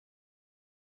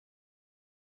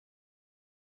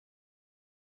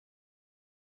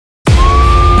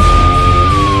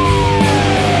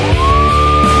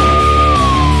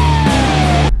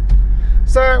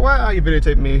you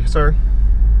videotape me, sir?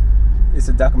 It's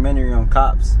a documentary on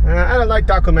cops. I don't like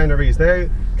documentaries. They're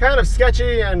kind of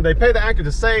sketchy and they pay the actor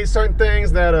to say certain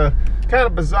things that are kind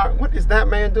of bizarre. What is that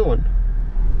man doing?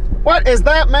 What is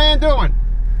that man doing?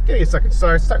 Give me a second,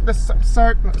 sir. Sir, this, sir,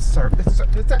 sir, this, sir,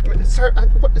 is that, sir,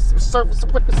 what is, sir,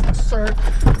 what is, sir?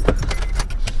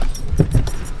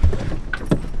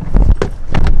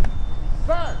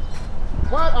 Sir,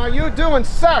 what are you doing,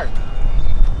 sir?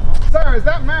 Sir, is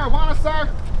that marijuana, sir?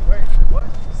 Wait, what?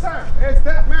 Sir, is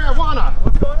that marijuana?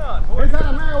 What's going on? Is that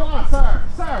a marijuana, sir?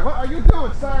 Sir, what are you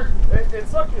doing, sir?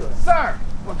 It's succulent. Sir!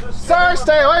 Well, just Sir,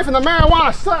 stay away from the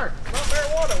marijuana, sir! It's not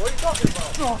marijuana. What are you talking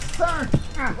about? Oh, sir!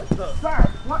 What the? Sir,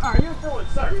 what are you doing,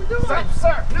 sir? What are you doing?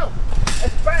 Sir, no!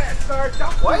 It's bad, sir!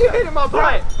 Don't Why are do you that. hitting my Sir,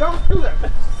 plant? don't do that!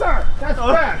 Sir, that's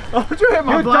bad! Don't you hit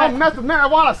my You plant? don't mess with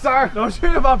marijuana, sir! Don't you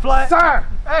hit my plant? Sir!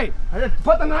 Hey,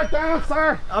 Put the knife down,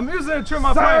 sir! I'm using it to trim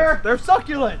my Sir! plants. They're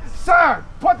succulent. Sir,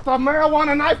 put the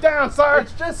marijuana knife down, sir!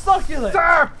 It's just succulent.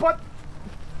 Sir, put...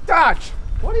 Dodge!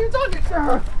 What are you talking?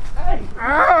 Sir! Hey,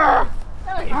 Ah!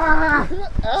 hey. Ah!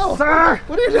 Ow. Sir!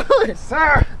 What are you doing?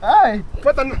 Sir! Hey,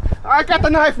 Put the... I got the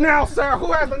knife now, sir!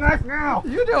 Who has the knife now?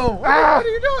 you do. What Ah. are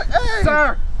you doing? Hey.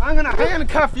 Sir, I'm gonna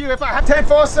handcuff you if I have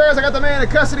 10-4, sirs. I got the man in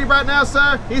custody right now,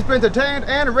 sir. He's been detained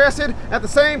and arrested at the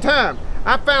same time.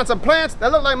 I found some plants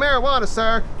that look like marijuana,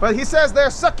 sir, but he says they're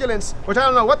succulents, which I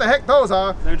don't know what the heck those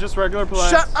are. They're just regular plants.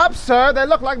 Shut up, sir. They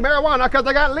look like marijuana because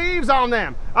they got leaves on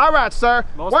them. All right, sir.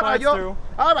 Most what plants are do.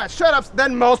 All right, shut up.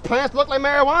 Then most plants look like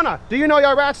marijuana. Do you know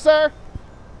your rights, sir?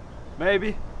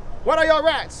 Maybe. What are your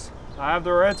rights? I have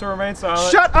the right to remain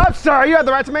silent. Shut up, sir. You have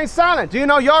the right to remain silent. Do you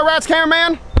know your rights,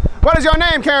 cameraman? What is your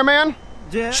name, cameraman?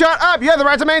 Jeff. Shut up. You have the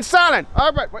right to remain silent.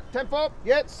 All right. What, 10-4?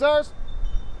 Yes, sirs?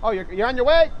 Oh, you're on your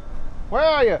way? Where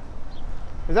are you?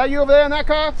 Is that you over there in that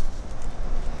car?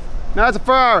 No, that's a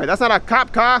Ferrari. That's not a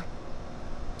cop car.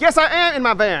 Yes, I am in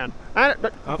my van.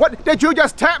 What, did you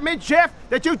just tap me, Jeff?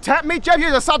 Did you tap me, Jeff? You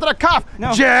just assaulted a cop.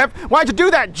 No. Jeff, why'd you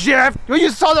do that, Jeff? You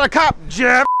just assaulted a cop,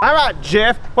 Jeff. All right,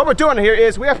 Jeff, what we're doing here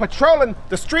is we are patrolling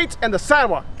the streets and the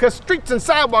sidewalk, because streets and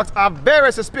sidewalks are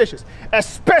very suspicious,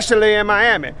 especially in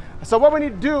Miami. So what we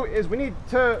need to do is we need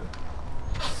to...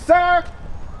 Sir,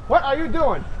 what are you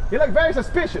doing? You look very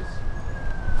suspicious.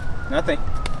 Nothing.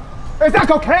 Is that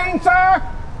cocaine, sir?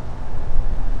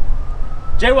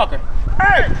 Jaywalker.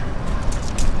 Hey!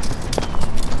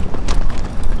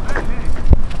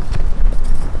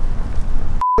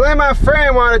 Then my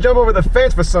friend wanted to jump over the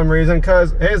fence for some reason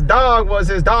because his dog was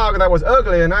his dog that was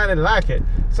ugly and I didn't like it.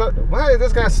 So why is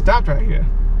this guy stopped right here?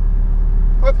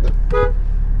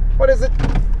 What is it?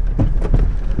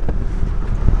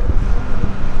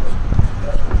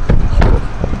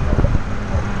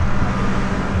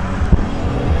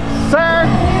 Sir,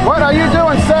 what are you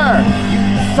doing, sir?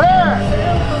 Sir!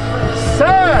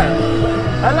 Sir!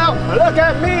 Hello, look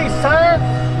at me, sir!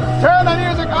 Turn the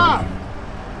music off!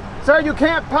 Sir, you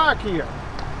can't park here.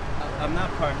 I'm not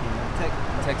parking.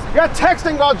 I'm texting. You're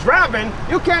texting while driving?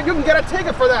 You can get a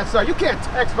ticket for that, sir. You can't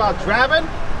text while driving.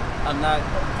 I'm not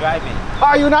driving.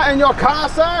 Are you not in your car,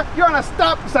 sir? You're on a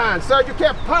stop sign, sir. You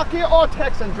can't park here or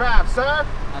text and drive, sir.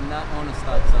 I'm not on a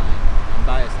stop sign. I'm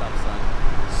by a stop sign.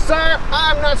 Sir,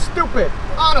 I'm not stupid.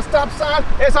 On a stop sign,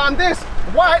 it's on this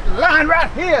white line right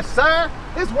here, sir.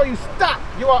 This is where you stop.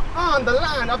 You are on the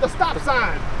line of the stop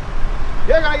sign.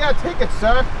 You're gonna get a ticket,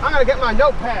 sir. I'm gonna get my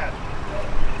notepad.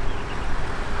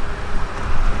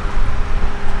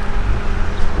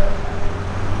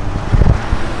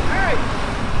 Hey!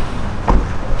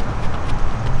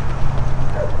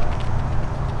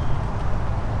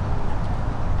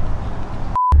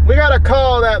 We got a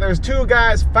call that there's two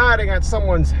guys fighting at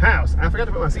someone's house. I forgot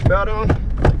to put my seatbelt on.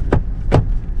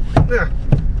 Yeah.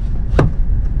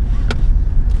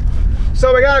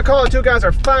 So we got a call that two guys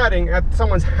are fighting at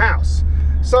someone's house.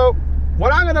 So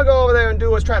what I'm gonna go over there and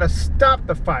do is try to stop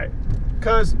the fight.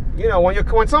 Cause you know,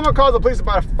 when someone calls the police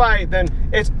about a fight, then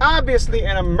it's obviously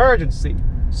an emergency.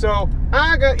 So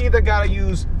I either gotta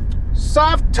use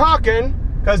soft talking,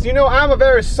 cause you know I'm a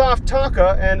very soft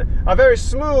talker and a very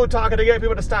smooth talker to get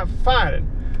people to stop fighting,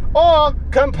 or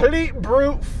complete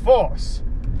brute force.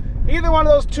 Either one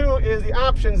of those two is the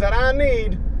options that I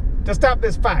need to stop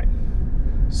this fight.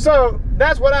 So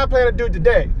that's what I plan to do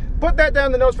today. Put that down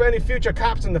in the notes for any future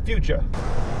cops in the future.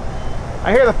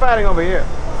 I hear the fighting over here.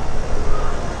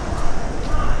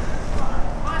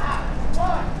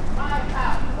 My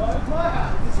house. Well, it's my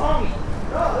house. This is homie.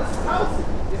 No, this is Housey.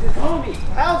 This is homie.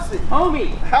 Housey.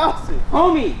 Homie. Housey.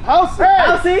 Homie. Housey. Hey!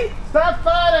 Housey. Stop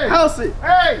fighting! Housey.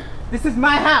 Hey! This is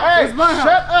my house. Hey, This is my house.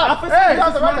 shut up. Officer, Hey, this you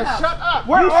have the is right my to house. shut up.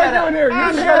 We're You shut arguing up. here.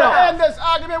 I'm You here shut to up. end this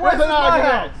argument with This an is my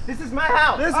argument. house. This is my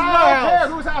house. This is I my don't house. care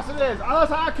whose house it is,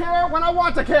 unless I care when I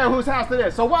want to care whose house it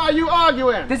is. So why are you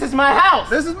arguing? This is my house.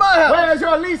 This is my house. Where's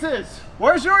your leases?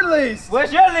 Where's your lease?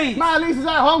 Where's your lease? My lease is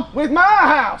at home with my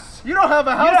house. You don't have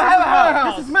a house. You don't This have is a my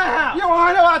house. This is my house. You want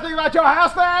to know what I think about your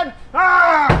house, man?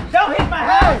 Ah! Don't hit my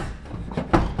house.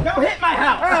 Don't hit my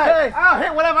house. Hey, I'll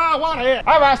hit whatever I want to hit.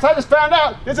 All right, so I just found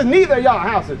out this is neither of y'all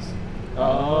houses.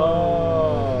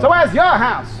 Oh. So where's your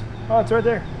house? Oh, it's right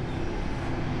there.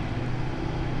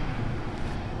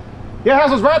 Your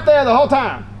house was right there the whole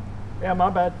time. Yeah,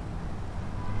 my bad.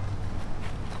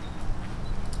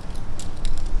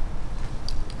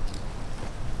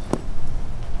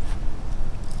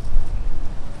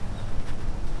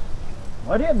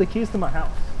 Why do you have the keys to my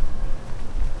house?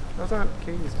 Those aren't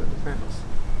keys to the house.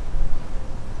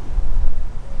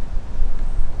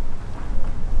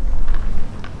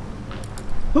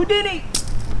 Houdini.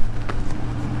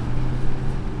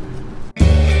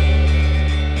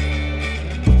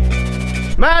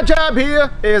 My job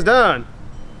here is done.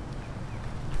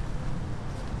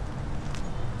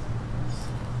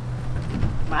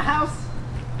 My house.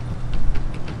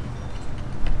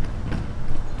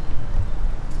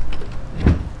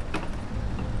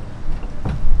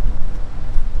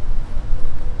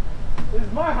 This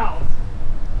is my house.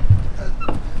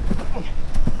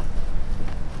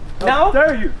 No. How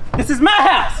dare you? This is my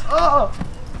house. Oh.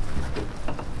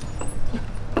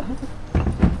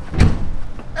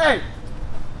 Hey,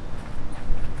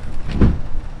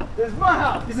 This is my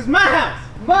house. This is my house.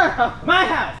 My house. My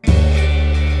house.